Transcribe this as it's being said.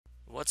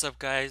What's up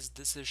guys,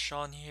 this is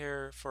Sean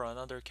here for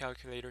another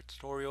calculator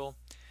tutorial,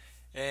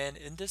 and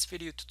in this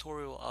video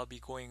tutorial I'll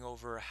be going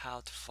over how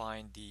to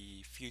find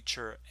the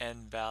future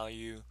end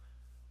value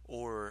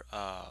or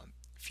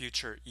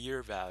future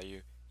year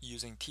value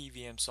using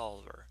Tvm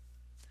Solver.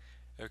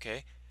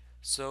 Okay,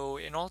 so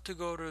in order to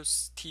go to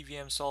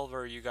Tvm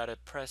Solver you gotta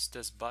press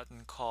this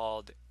button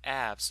called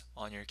Apps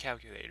on your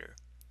calculator,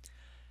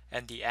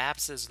 and the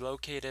Apps is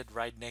located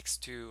right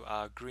next to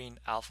a green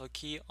alpha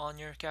key on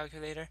your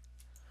calculator.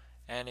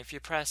 And if you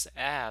press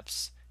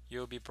apps,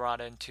 you'll be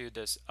brought into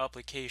this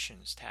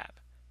applications tab,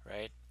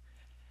 right?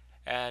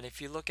 And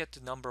if you look at the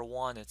number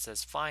one, it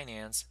says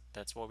finance.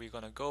 That's what we're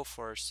going to go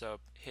for. So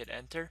hit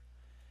enter.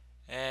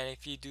 And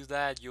if you do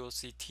that, you'll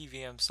see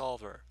TVM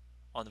Solver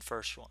on the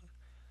first one.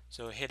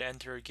 So hit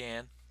enter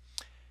again.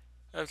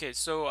 Okay,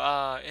 so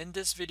in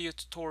this video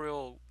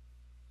tutorial,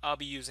 I'll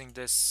be using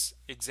this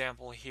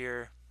example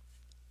here.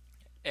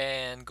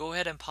 And go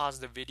ahead and pause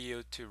the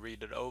video to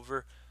read it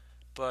over.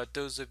 But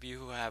those of you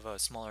who have a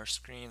smaller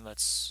screen,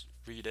 let's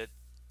read it.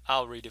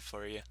 I'll read it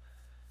for you.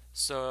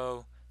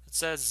 So it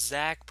says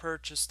Zack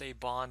purchased a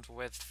bond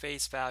with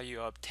face value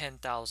of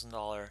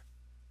 $10,000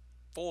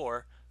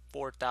 for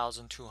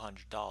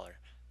 $4,200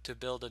 to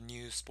build a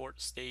new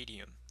sports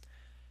stadium.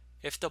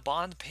 If the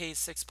bond pays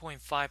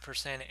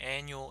 6.5%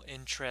 annual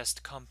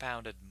interest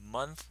compounded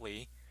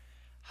monthly,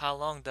 how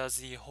long does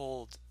he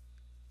hold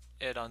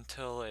it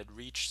until it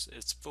reaches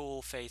its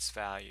full face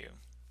value?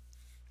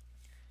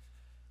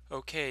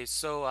 Okay,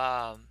 so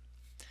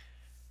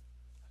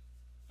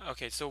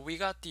we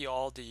got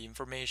all the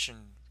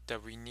information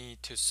that we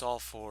need to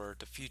solve for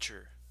the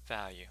future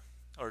value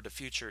or the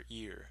future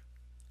year,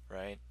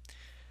 right?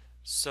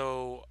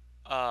 So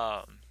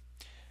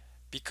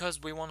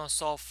because we want to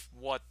solve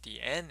what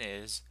the n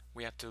is,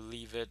 we have to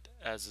leave it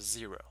as a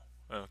 0.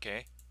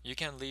 Okay, you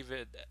can leave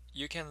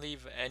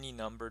any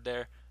number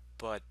there,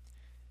 but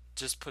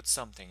just put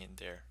something in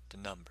there, the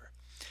number.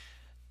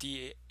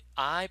 The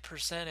I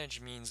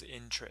percentage means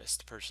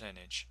interest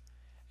percentage,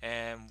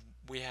 and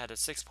we had a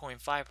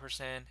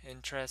 6.5%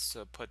 interest,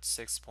 so put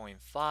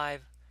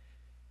 6.5.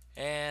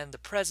 And the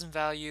present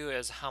value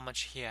is how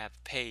much he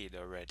have paid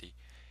already,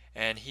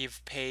 and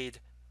he've paid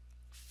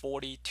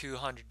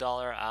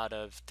 $4,200 out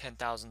of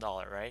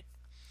 $10,000, right?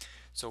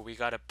 So we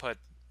gotta put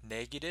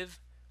negative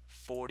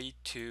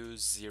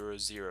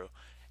 4200.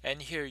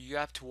 And here you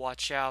have to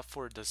watch out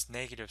for this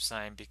negative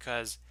sign,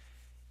 because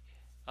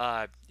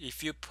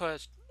if you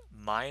put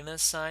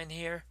minus sign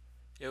here,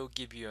 it will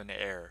give you an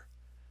error.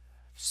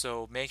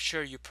 So make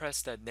sure you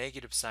press that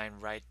negative sign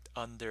right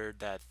under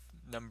that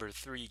number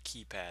 3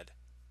 keypad,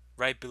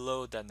 right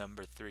below that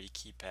number 3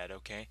 keypad.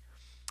 Okay,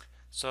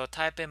 so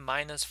type in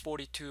minus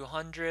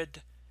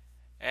 4200,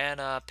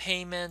 and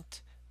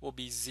payment will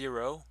be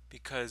 0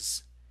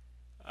 because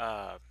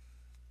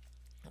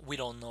we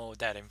don't know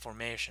that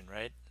information,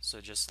 right?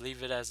 So just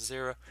leave it as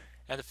 0.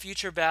 And the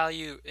future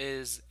value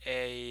is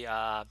a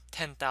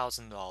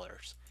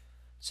 $10,000.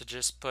 So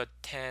just put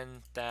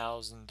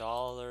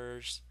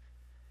 $10,000,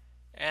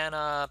 and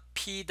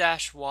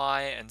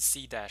P-Y and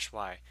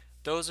C-Y.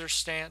 Those are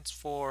stands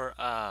for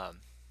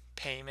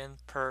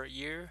payment per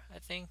year, I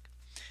think,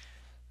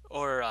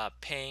 or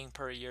paying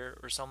per year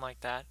or something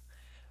like that.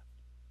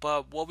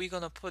 But what we're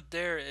gonna put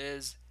there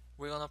is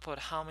we're gonna put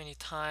how many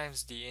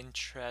times the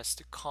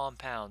interest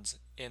compounds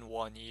in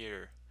 1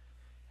 year.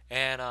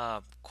 And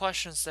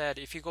question said,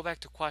 if you go back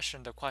to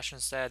question, the question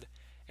said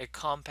it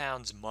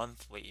compounds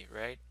monthly,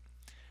 right?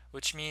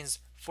 Which means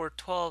for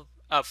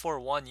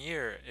 1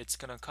 year it's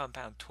gonna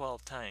compound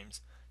 12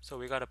 times. So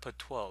we gotta put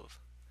 12.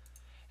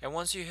 And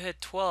once you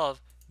hit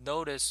 12,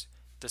 notice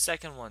the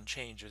second one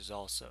changes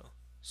also.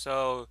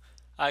 So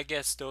I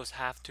guess those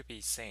have to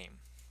be same.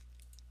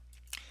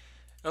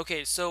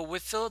 Okay, so we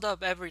filled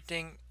up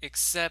everything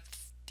except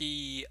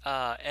the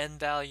n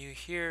value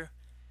here.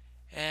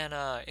 And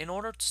in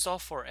order to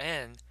solve for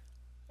n,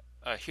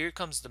 here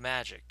comes the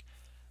magic.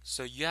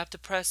 So you have to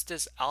press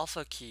this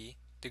alpha key,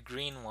 the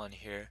green one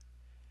here.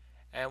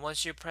 And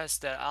once you press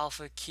the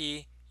alpha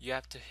key, you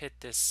have to hit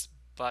this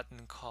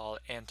button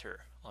called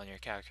enter on your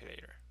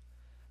calculator.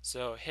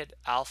 So hit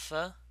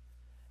alpha,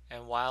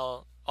 and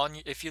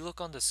if you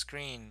look on the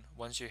screen,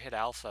 once you hit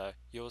alpha,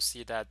 you'll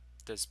see that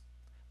this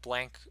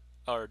blank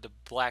or the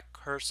black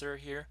cursor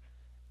here,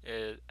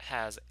 it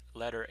has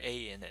letter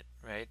A in it,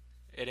 right?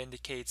 It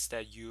indicates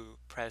that you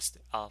pressed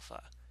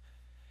alpha.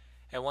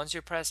 And once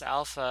you press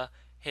alpha,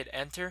 hit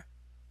enter,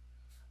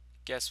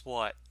 guess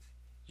what?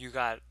 You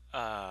got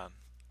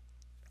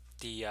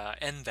the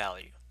n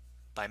value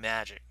by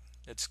magic.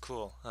 It's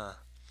cool, huh?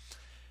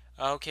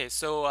 Okay,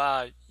 so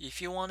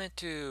if you wanted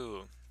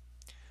to,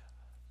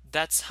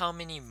 that's how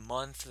many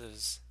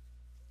months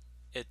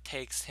it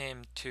takes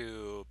him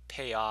to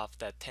pay off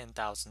that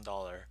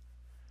 $10,000.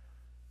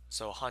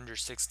 So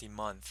 160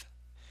 months.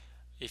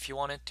 If you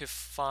wanted to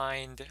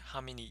find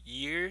how many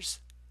years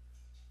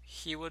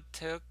he would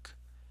took,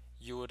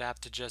 you would have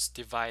to just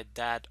divide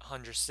that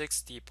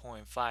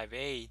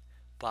 160.58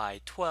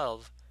 by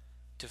 12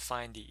 to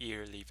find the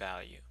yearly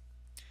value.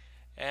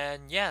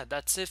 And yeah,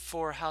 that's it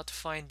for how to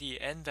find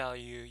the n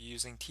value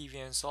using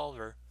Tvm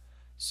Solver.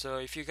 So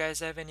if you guys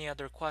have any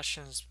other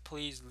questions,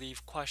 please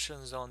leave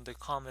questions on the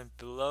comment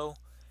below,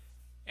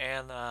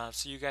 and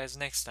see you guys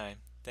next time.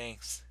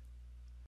 Thanks.